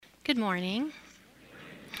Good morning.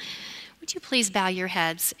 Would you please bow your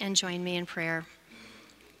heads and join me in prayer?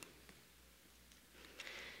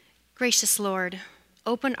 Gracious Lord,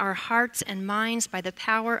 open our hearts and minds by the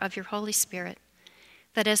power of your Holy Spirit,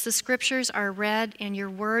 that as the scriptures are read and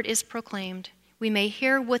your word is proclaimed, we may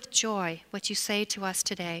hear with joy what you say to us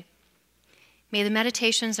today. May the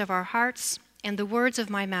meditations of our hearts and the words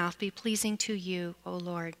of my mouth be pleasing to you, O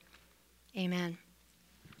Lord. Amen.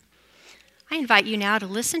 I invite you now to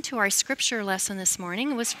listen to our scripture lesson this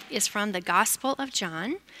morning. It is from the Gospel of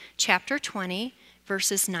John, chapter 20,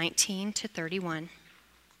 verses 19 to 31.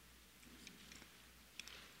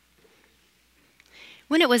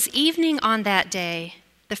 When it was evening on that day,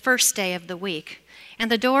 the first day of the week,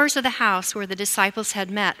 and the doors of the house where the disciples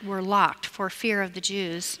had met were locked for fear of the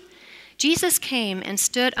Jews, Jesus came and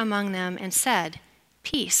stood among them and said,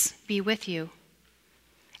 "Peace be with you."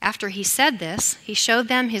 After he said this, he showed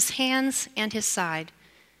them his hands and his side.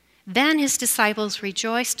 Then his disciples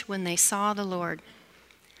rejoiced when they saw the Lord.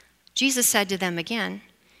 Jesus said to them again,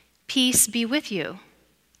 "Peace be with you.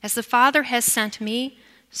 As the Father has sent me,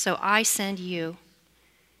 so I send you."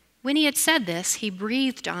 When he had said this, he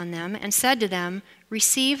breathed on them and said to them,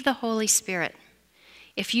 "Receive the Holy Spirit.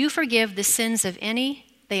 If you forgive the sins of any,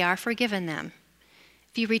 they are forgiven them.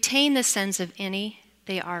 If you retain the sins of any,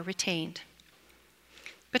 they are retained."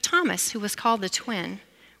 But Thomas, who was called the twin,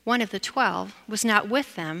 one of the 12, was not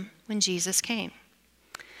with them when Jesus came.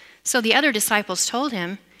 So the other disciples told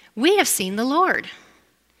him, "We have seen the Lord."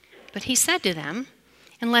 But he said to them,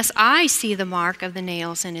 "Unless I see the mark of the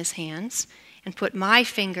nails in his hands, and put my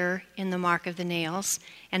finger in the mark of the nails,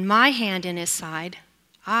 and my hand in his side,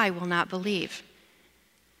 I will not believe."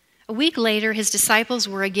 A week later, his disciples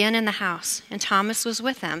were again in the house, and Thomas was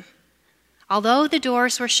with them. Although the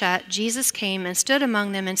doors were shut, Jesus came and stood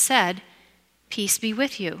among them and said, "Peace be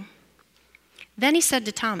with you." Then he said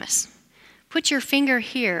to Thomas, "Put your finger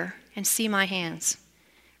here and see my hands.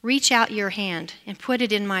 Reach out your hand and put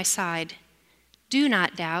it in my side. Do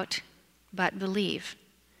not doubt, but believe."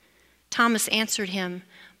 Thomas answered him,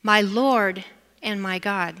 "My Lord and my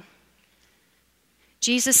God."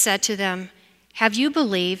 Jesus said to them, "Have you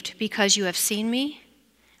believed because you have seen me?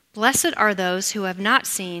 Blessed are those who have not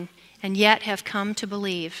seen and yet have come to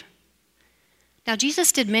believe." Now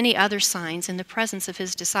Jesus did many other signs in the presence of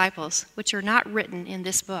his disciples, which are not written in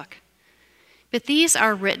this book. But these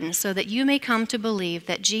are written so that you may come to believe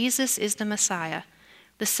that Jesus is the Messiah,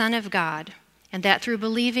 the Son of God, and that through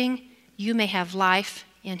believing you may have life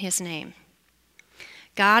in his name.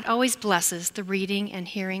 God always blesses the reading and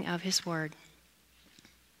hearing of his word.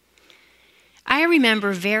 I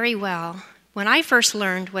remember very well when I first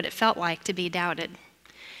learned what it felt like to be doubted.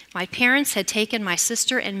 My parents had taken my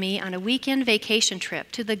sister and me on a weekend vacation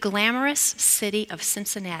trip to the glamorous city of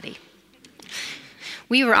Cincinnati.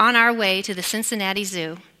 We were on our way to the Cincinnati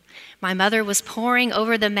Zoo. My mother was poring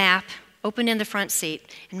over the map, open in the front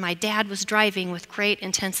seat, and my dad was driving with great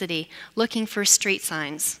intensity, looking for street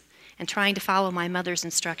signs and trying to follow my mother's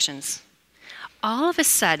instructions. All of a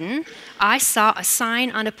sudden, I saw a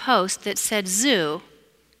sign on a post that said "Zoo"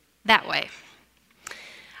 that way.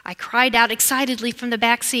 I cried out excitedly from the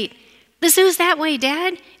back seat, "The zoo's that way,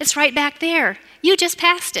 Dad. It's right back there. You just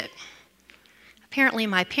passed it." Apparently,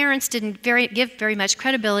 my parents didn't give very much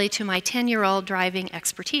credibility to my 10-year-old driving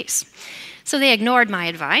expertise. So they ignored my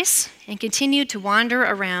advice and continued to wander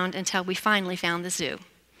around until we finally found the zoo.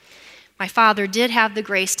 My father did have the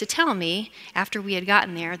grace to tell me after we had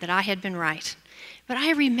gotten there that I had been right. But I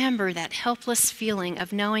remember that helpless feeling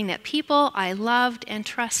of knowing that people I loved and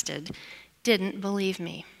trusted didn't believe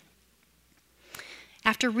me.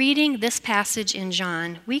 After reading this passage in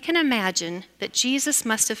John, we can imagine that Jesus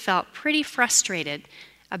must have felt pretty frustrated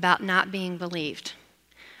about not being believed.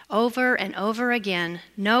 Over and over again,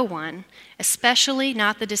 no one, especially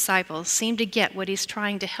not the disciples, seemed to get what he's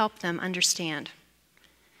trying to help them understand.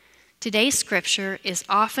 Today's scripture is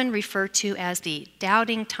often referred to as the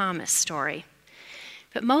Doubting Thomas story,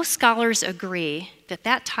 but most scholars agree that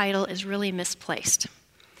that title is really misplaced.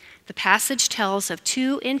 The passage tells of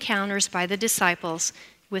two encounters by the disciples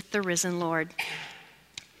with the risen Lord.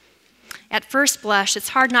 At first blush, it's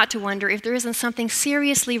hard not to wonder if there isn't something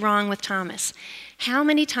seriously wrong with Thomas. How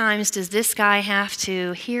many times does this guy have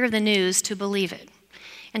to hear the news to believe it?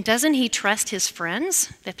 And doesn't he trust his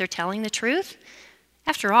friends that they're telling the truth?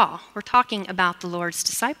 After all, we're talking about the Lord's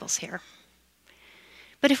disciples here.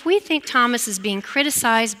 But if we think Thomas is being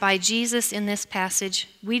criticized by Jesus in this passage,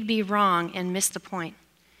 we'd be wrong and miss the point.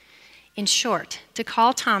 In short, to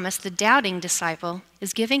call Thomas the doubting disciple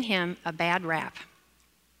is giving him a bad rap.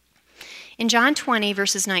 In John 20,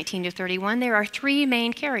 verses 19 to 31, there are three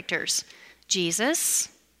main characters: Jesus,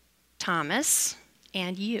 Thomas,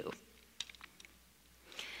 and you.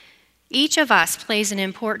 Each of us plays an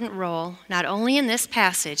important role, not only in this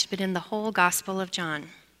passage, but in the whole Gospel of John.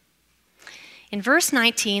 In verse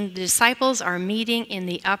 19, the disciples are meeting in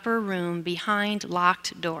the upper room behind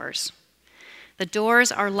locked doors. The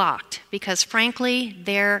doors are locked because, frankly,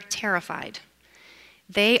 they're terrified.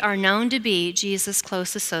 They are known to be Jesus'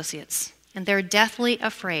 close associates, and they're deathly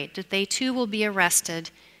afraid that they too will be arrested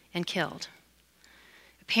and killed.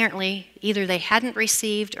 Apparently, either they hadn't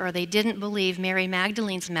received or they didn't believe Mary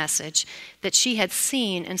Magdalene's message that she had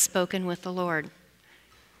seen and spoken with the Lord.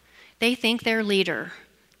 They think their leader,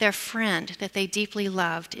 their friend that they deeply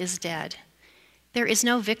loved, is dead. There is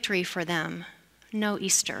no victory for them, no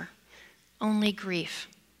Easter, only grief.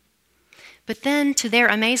 But then, to their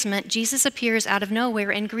amazement, Jesus appears out of nowhere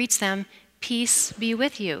and greets them, "Peace be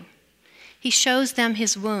with you." He shows them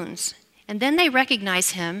his wounds, and then they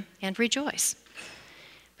recognize him and rejoice.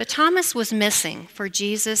 But Thomas was missing for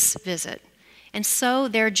Jesus' visit, and so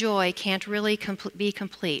their joy can't really be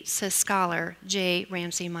complete, says scholar J.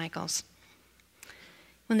 Ramsey Michaels.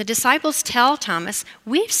 When the disciples tell Thomas,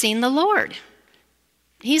 "We've seen the Lord,"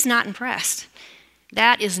 he's not impressed.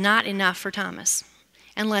 That is not enough for Thomas.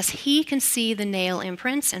 Unless he can see the nail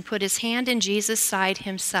imprints and put his hand in Jesus' side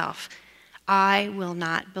himself, "I will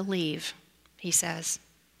not believe," he says.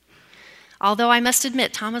 Although I must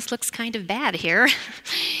admit, Thomas looks kind of bad here.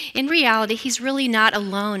 In reality, he's really not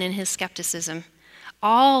alone in his skepticism.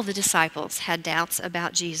 All the disciples had doubts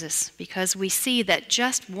about Jesus because we see that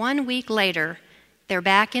just 1 week later, they're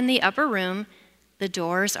back in the upper room, the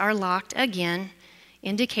doors are locked again,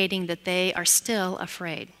 indicating that they are still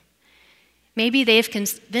afraid. Maybe they've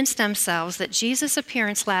convinced themselves that Jesus'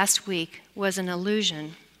 appearance last week was an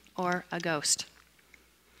illusion or a ghost.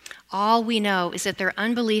 All we know is that their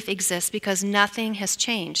unbelief exists because nothing has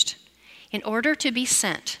changed. In order to be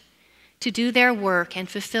sent, to do their work and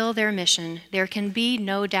fulfill their mission, there can be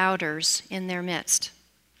no doubters in their midst.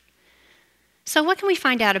 So what can we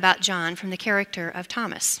find out about John from the character of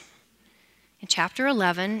Thomas? In chapter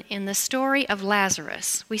 11, in the story of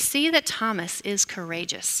Lazarus, we see that Thomas is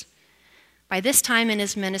courageous. By this time in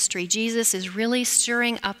his ministry, Jesus is really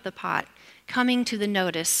stirring up the pot, coming to the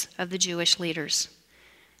notice of the Jewish leaders.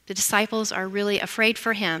 The disciples are really afraid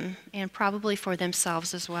for him and probably for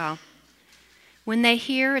themselves as well. When they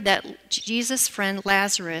hear that Jesus' friend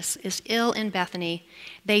Lazarus is ill in Bethany,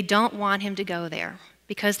 they don't want him to go there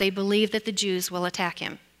because they believe that the Jews will attack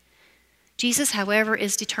him. Jesus, however,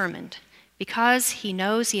 is determined because he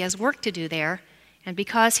knows he has work to do there and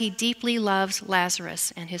because he deeply loves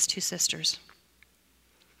Lazarus and his 2 sisters.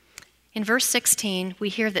 In verse 16, we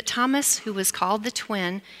hear that Thomas, who was called the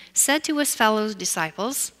twin, said to his fellow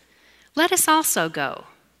disciples, "Let us also go,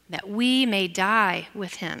 that we may die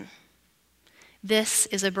with him." This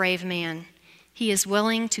is a brave man. He is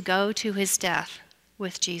willing to go to his death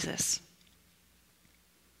with Jesus.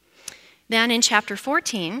 Then in chapter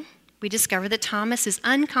 14, we discover that Thomas is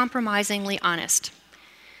uncompromisingly honest.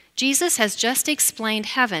 Jesus has just explained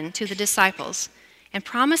heaven to the disciples and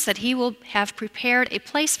promised that he will have prepared a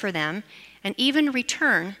place for them and even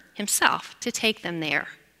return himself to take them there.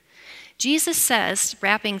 Jesus says,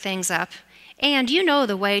 wrapping things up, "And you know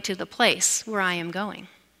the way to the place where I am going."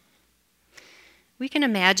 We can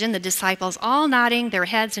imagine the disciples all nodding their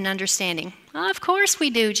heads in understanding. "Of course we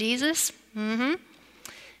do, Jesus."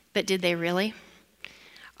 But did they really?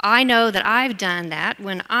 I know that I've done that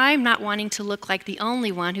when I'm not wanting to look like the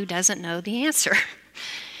only one who doesn't know the answer.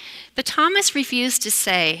 But Thomas refused to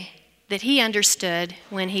say that he understood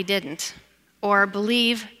when he didn't, or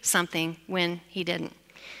believe something when he didn't.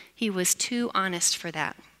 He was too honest for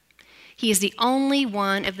that. He is the only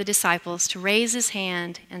one of the disciples to raise his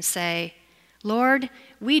hand and say, "Lord,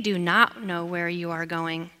 we do not know where you are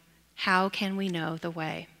going. How can we know the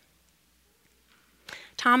way?"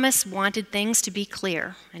 Thomas wanted things to be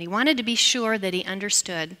clear, and he wanted to be sure that he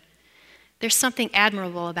understood. There's something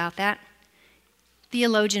admirable about that.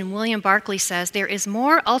 Theologian William Barclay says, "There is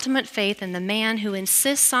more ultimate faith in the man who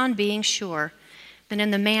insists on being sure than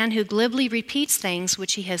in the man who glibly repeats things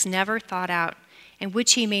which he has never thought out and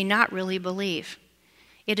which he may not really believe.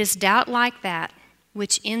 It is doubt like that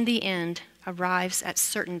which in the end arrives at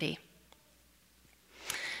certainty."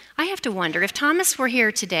 I have to wonder if Thomas were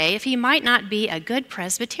here today, if he might not be a good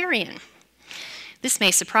Presbyterian. This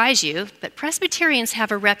may surprise you, but Presbyterians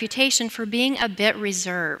have a reputation for being a bit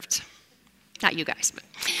reserved. Not you guys,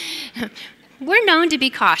 but we're known to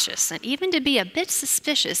be cautious and even to be a bit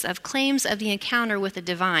suspicious of claims of the encounter with the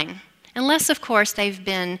divine, unless, of course, they've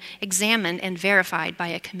been examined and verified by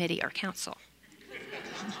a committee or council.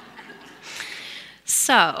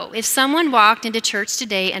 So, if someone walked into church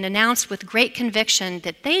today and announced with great conviction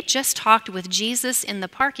that they just talked with Jesus in the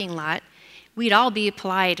parking lot, we'd all be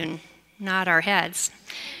polite and nod our heads.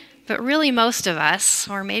 But really, most of us,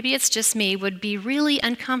 or maybe it's just me, would be really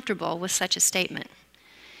uncomfortable with such a statement.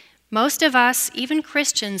 Most of us, even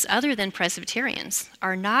Christians other than Presbyterians,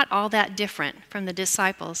 are not all that different from the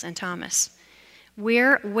disciples and Thomas.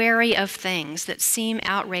 We're wary of things that seem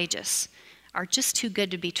outrageous, are just too good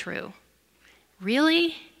to be true.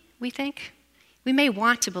 Really, we think? We may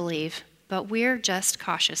want to believe, but we're just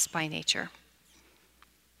cautious by nature.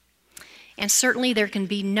 And certainly there can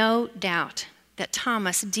be no doubt that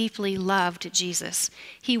Thomas deeply loved Jesus.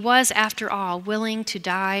 He was, after all, willing to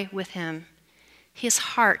die with him. His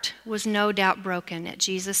heart was no doubt broken at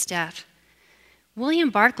Jesus' death. William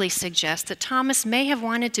Barclay suggests that Thomas may have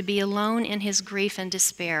wanted to be alone in his grief and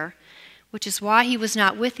despair, which is why he was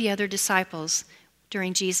not with the other disciples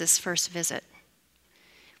during Jesus' first visit.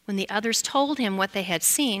 When the others told him what they had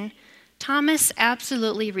seen, Thomas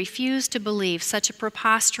absolutely refused to believe such a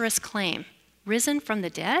preposterous claim. Risen from the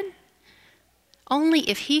dead? Only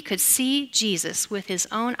if he could see Jesus with his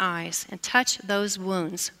own eyes and touch those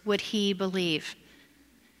wounds would he believe.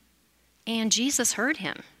 And Jesus heard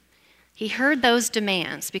him. He heard those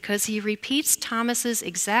demands because he repeats Thomas's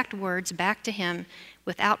exact words back to him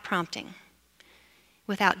without prompting.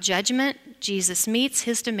 Without judgment, Jesus meets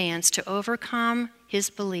his demands to overcome his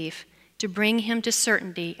belief, to bring him to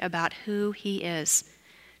certainty about who he is.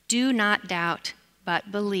 Do not doubt,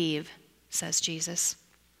 but believe, says Jesus.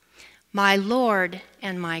 My Lord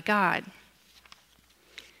and my God.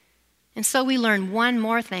 And so we learn one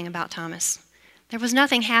more thing about Thomas. There was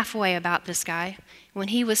nothing halfway about this guy. When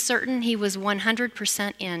he was certain, he was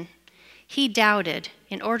 100% in. He doubted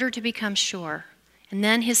in order to become sure, and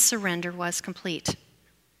then his surrender was complete.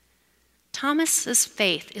 Thomas's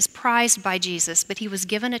faith is prized by Jesus, but he was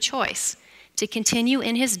given a choice to continue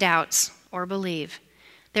in his doubts or believe.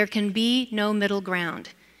 There can be no middle ground.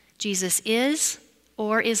 Jesus is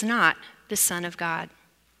or is not the Son of God.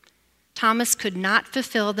 Thomas could not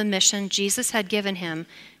fulfill the mission Jesus had given him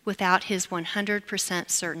without his 100%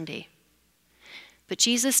 certainty. But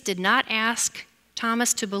Jesus did not ask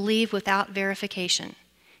Thomas to believe without verification.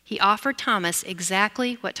 He offered Thomas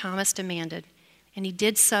exactly what Thomas demanded, and he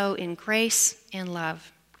did so in grace and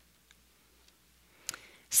love.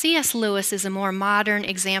 C.S. Lewis is a more modern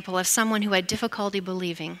example of someone who had difficulty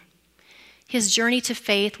believing. His journey to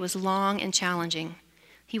faith was long and challenging.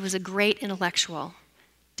 He was a great intellectual,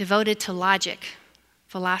 devoted to logic,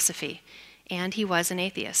 philosophy, and he was an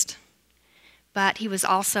atheist. But he was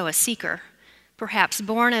also a seeker, perhaps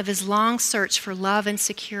born of his long search for love and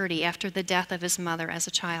security after the death of his mother as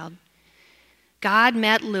a child. God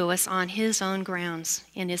met Lewis on his own grounds,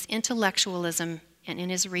 in his intellectualism and in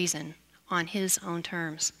his reason, on his own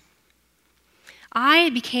terms. I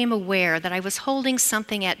became aware that I was holding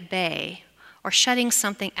something at bay or shutting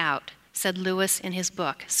something out, said Lewis in his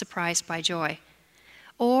book, Surprised by Joy.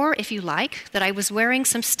 Or, if you like, that I was wearing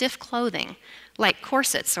some stiff clothing, like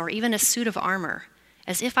corsets or even a suit of armor,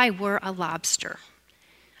 as if I were a lobster.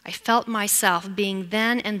 I felt myself being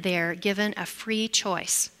then and there given a free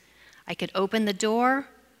choice. I could open the door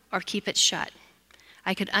or keep it shut.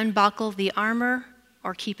 I could unbuckle the armor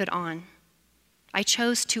or keep it on. I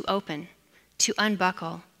chose to open, to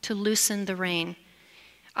unbuckle, to loosen the rein.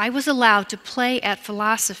 I was allowed to play at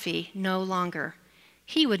philosophy no longer.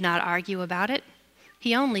 He would not argue about it.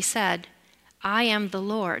 He only said, I am the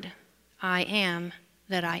Lord. I am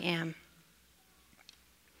that I am.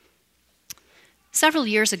 Several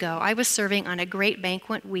years ago, I was serving on a great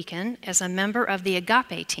banquet weekend as a member of the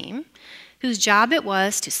Agape team, whose job it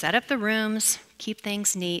was to set up the rooms, keep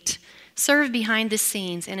things neat, serve behind the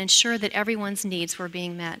scenes, and ensure that everyone's needs were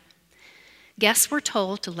being met. Guests were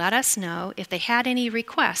told to let us know if they had any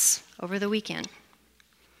requests over the weekend.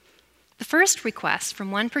 The first request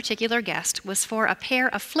from one particular guest was for a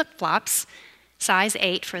pair of flip-flops, size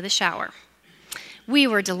 8, for the shower. We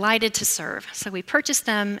were delighted to serve, so we purchased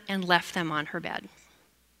them and left them on her bed.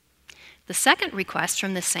 The second request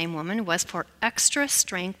from this same woman was for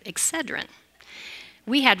extra-strength Excedrin.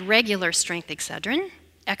 We had regular-strength Excedrin,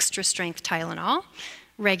 extra-strength Tylenol,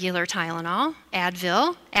 regular Tylenol,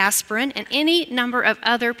 Advil, aspirin, and any number of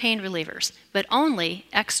other pain relievers, but only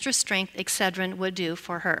extra-strength Excedrin would do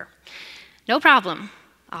for her. No problem.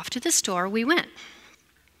 Off to the store we went.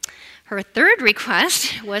 Her third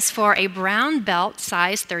request was for a brown belt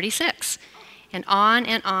size 36, and on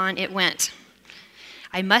it went.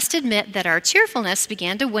 I must admit that our cheerfulness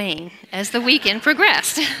began to wane as the weekend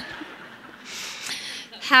progressed.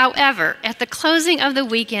 However, at the closing of the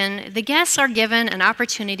weekend, the guests are given an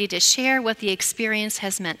opportunity to share what the experience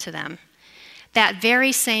has meant to them. That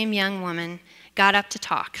very same young woman got up to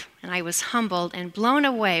talk, and I was humbled and blown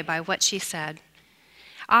away by what she said.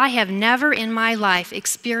 I have never in my life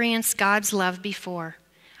experienced God's love before.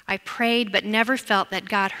 I prayed but never felt that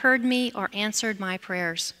God heard me or answered my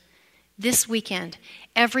prayers. This weekend,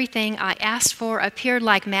 everything I asked for appeared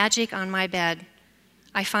like magic on my bed.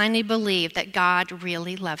 I finally believed that God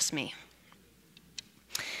really loves me.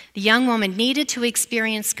 The young woman needed to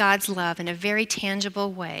experience God's love in a very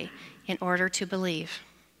tangible way in order to believe.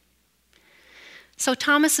 So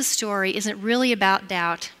Thomas's story isn't really about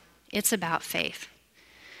doubt, it's about faith.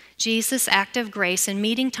 Jesus' act of grace in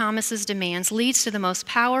meeting Thomas's demands leads to the most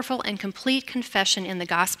powerful and complete confession in the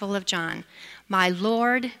Gospel of John, my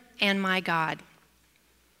Lord and my God.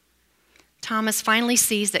 Thomas finally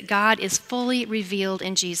sees that God is fully revealed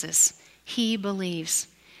in Jesus. He believes.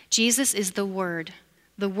 Jesus is the Word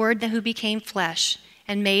who became flesh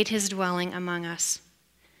and made his dwelling among us.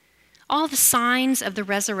 All the signs of the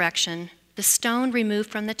resurrection, the stone removed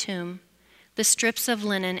from the tomb, the strips of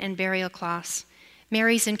linen and burial cloths,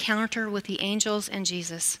 Mary's encounter with the angels and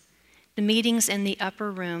Jesus, the meetings in the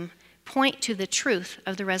upper room point to the truth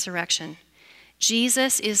of the resurrection.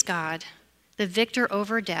 Jesus is God, the victor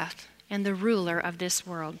over death and the ruler of this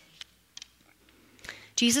world.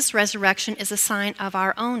 Jesus' resurrection is a sign of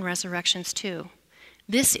our own resurrections too.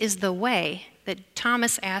 This is the way that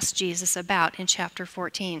Thomas asked Jesus about in chapter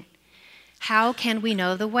 14. How can we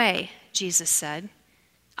know the way? Jesus said.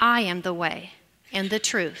 I am the way and the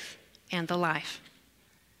truth and the life.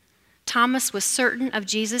 Thomas was certain of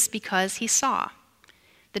Jesus because he saw.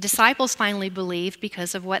 The disciples finally believed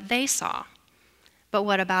because of what they saw. But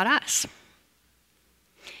what about us?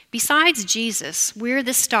 Besides Jesus, we're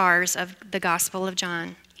the stars of the Gospel of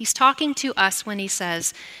John. He's talking to us when he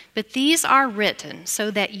says, "But these are written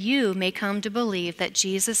so that you may come to believe that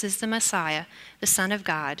Jesus is the Messiah, the Son of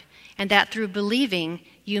God, and that through believing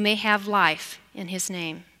you may have life in his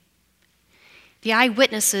name." The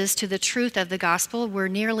eyewitnesses to the truth of the gospel were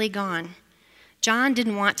nearly gone. John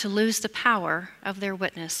didn't want to lose the power of their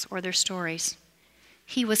witness or their stories.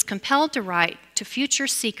 He was compelled to write to future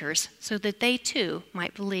seekers so that they too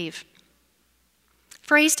might believe.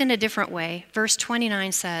 Phrased in a different way, verse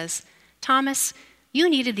 29 says, "Thomas, you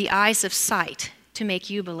needed the eyes of sight to make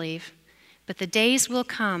you believe, but the days will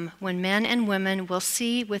come when men and women will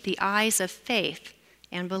see with the eyes of faith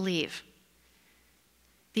and believe."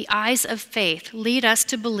 The eyes of faith lead us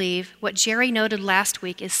to believe what Jerry noted last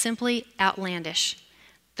week is simply outlandish,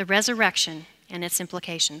 the resurrection and its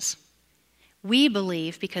implications. We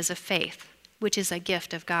believe because of faith, which is a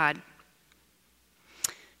gift of God.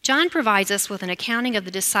 John provides us with an accounting of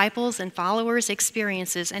the disciples' and followers'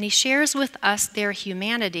 experiences, and he shares with us their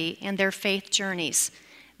humanity and their faith journeys,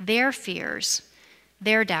 their fears,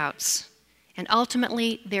 their doubts, and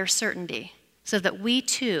ultimately their certainty, so that we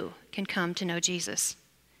too can come to know Jesus.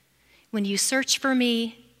 When you search for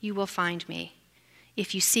me, you will find me.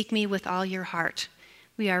 If you seek me with all your heart,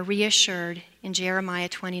 we are reassured in Jeremiah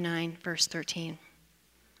 29, verse 13.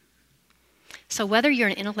 So whether you're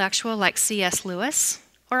an intellectual like C.S. Lewis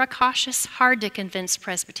or a cautious, hard-to-convince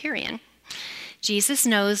Presbyterian, Jesus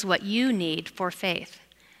knows what you need for faith.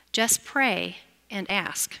 Just pray and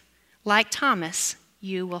ask. Like Thomas,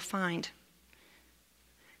 you will find.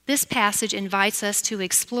 This passage invites us to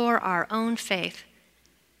explore our own faith.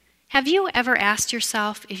 Have you ever asked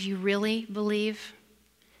yourself if you really believe?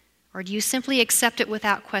 Or do you simply accept it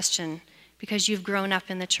without question because you've grown up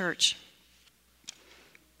in the church?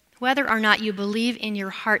 Whether or not you believe in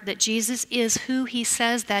your heart that Jesus is who he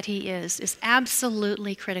says that he is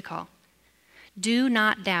absolutely critical. Do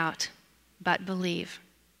not doubt, but believe.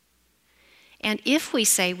 And if we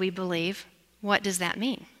say we believe, what does that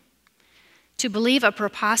mean? To believe a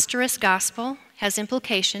preposterous gospel has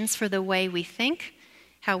implications for the way we think,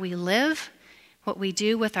 how we live, what we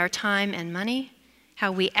do with our time and money,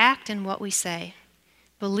 how we act and what we say.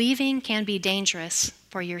 Believing can be dangerous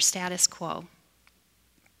for your status quo.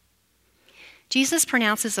 Jesus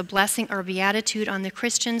pronounces a blessing or beatitude on the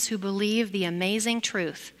Christians who believe the amazing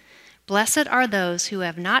truth. Blessed are those who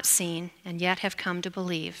have not seen and yet have come to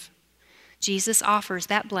believe. Jesus offers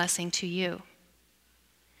that blessing to you.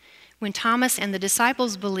 When Thomas and the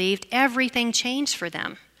disciples believed, everything changed for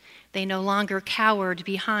them. They no longer cowered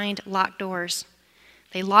behind locked doors.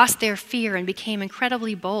 They lost their fear and became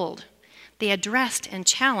incredibly bold. They addressed and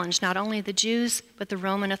challenged not only the Jews, but the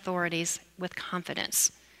Roman authorities with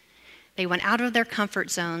confidence. They went out of their comfort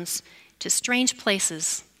zones to strange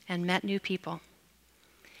places and met new people.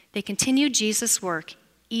 They continued Jesus' work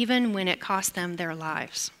even when it cost them their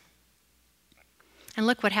lives. And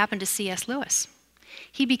look what happened to C.S. Lewis.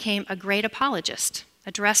 He became a great apologist,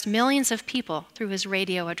 addressed millions of people through his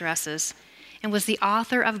radio addresses, and was the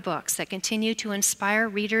author of books that continue to inspire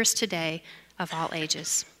readers today of all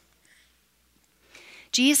ages.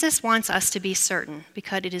 Jesus wants us to be certain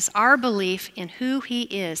because it is our belief in who he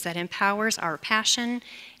is that empowers our passion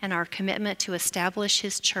and our commitment to establish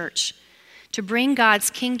his church, to bring God's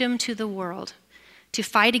kingdom to the world, to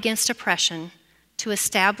fight against oppression, to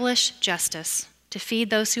establish justice, to feed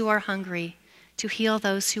those who are hungry, to heal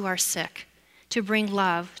those who are sick, to bring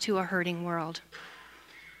love to a hurting world.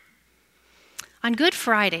 On Good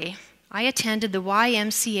Friday, I attended the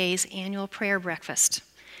YMCA's annual prayer breakfast.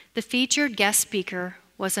 The featured guest speaker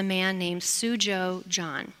was a man named Sujo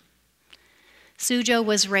John. Sujo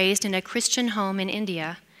was raised in a Christian home in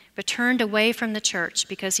India, but turned away from the church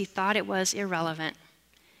because he thought it was irrelevant.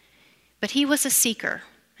 But he was a seeker,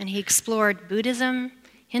 and he explored Buddhism,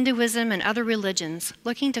 Hinduism, and other religions,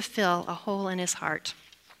 looking to fill a hole in his heart.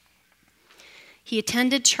 He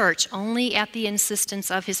attended church only at the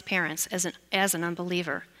insistence of his parents as an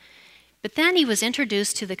unbeliever. But then he was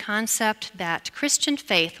introduced to the concept that Christian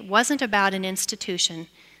faith wasn't about an institution,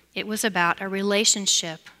 it was about a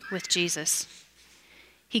relationship with Jesus.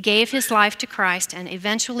 He gave his life to Christ and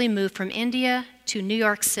eventually moved from India to New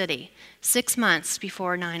York City 6 months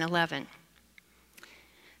before 9/11.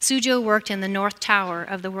 Sujo worked in the North Tower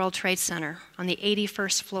of the World Trade Center on the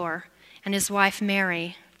 81st floor, and his wife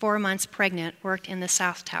Mary, 4 months pregnant, worked in the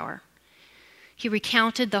South Tower. He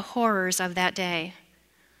recounted the horrors of that day.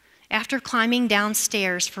 After climbing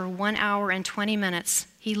downstairs for 1 hour and 20 minutes,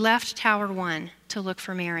 he left Tower 1 to look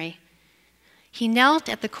for Mary. He knelt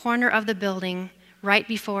at the corner of the building right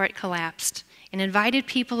before it collapsed and invited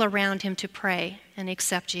people around him to pray and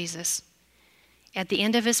accept Jesus. At the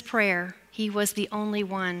end of his prayer, he was the only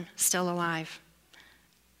one still alive.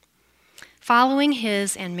 Following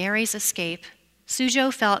his and Mary's escape,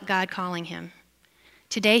 Sujo felt God calling him.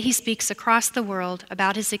 Today he speaks across the world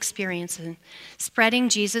about his experience in spreading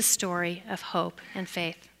Jesus' story of hope and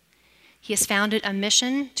faith. He has founded a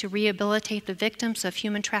mission to rehabilitate the victims of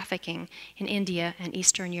human trafficking in India and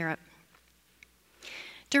Eastern Europe.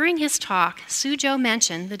 During his talk, Sujo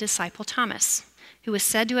mentioned the disciple Thomas, who is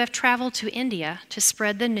said to have traveled to India to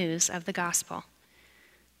spread the news of the gospel.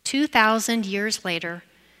 2,000 years later,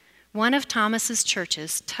 one of Thomas's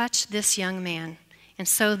churches touched this young man, and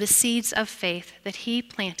so the seeds of faith that he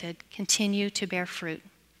planted continue to bear fruit.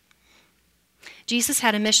 Jesus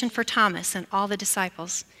had a mission for Thomas and all the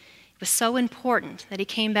disciples. It was so important that he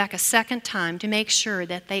came back a second time to make sure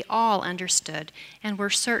that they all understood and were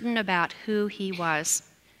certain about who he was.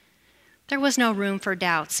 There was no room for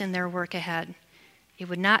doubts in their work ahead. It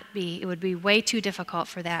would be way too difficult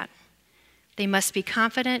for that. They must be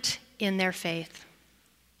confident in their faith.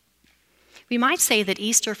 We might say that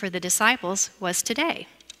Easter for the disciples was today,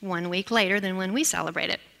 1 week later than when we celebrate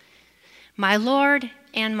it. My Lord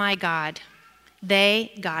and my God,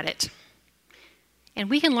 they got it. And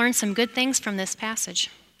we can learn some good things from this passage.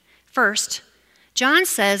 First, John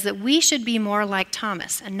says that we should be more like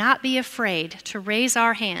Thomas and not be afraid to raise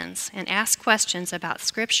our hands and ask questions about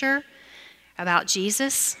Scripture, about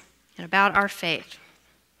Jesus, and about our faith.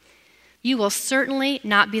 You will certainly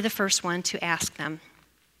not be the first one to ask them.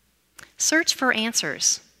 Search for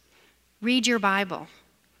answers. Read your Bible.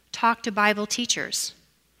 Talk to Bible teachers.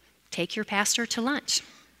 Take your pastor to lunch.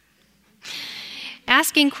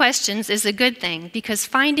 Asking questions is a good thing because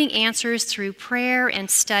finding answers through prayer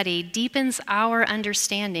and study deepens our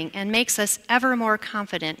understanding and makes us ever more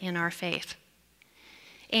confident in our faith.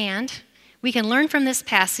 And we can learn from this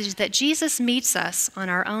passage that Jesus meets us on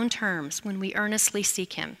our own terms when we earnestly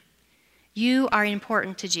seek him. You are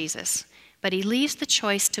important to Jesus, but he leaves the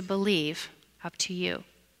choice to believe up to you.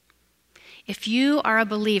 If you are a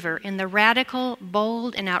believer in the radical,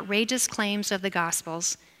 bold, and outrageous claims of the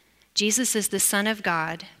Gospels, Jesus is the Son of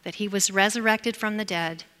God, that he was resurrected from the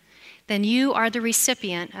dead, then you are the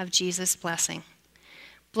recipient of Jesus' blessing.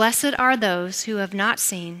 Blessed are those who have not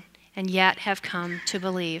seen and yet have come to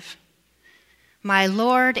believe. My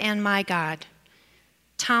Lord and my God,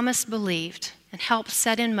 Thomas believed and helped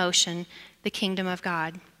set in motion the kingdom of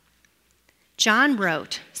God. John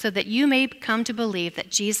wrote so that you may come to believe that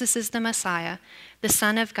Jesus is the Messiah, the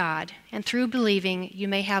Son of God, and through believing you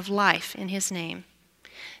may have life in his name.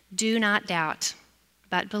 Do not doubt,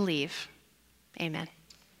 but believe. Amen.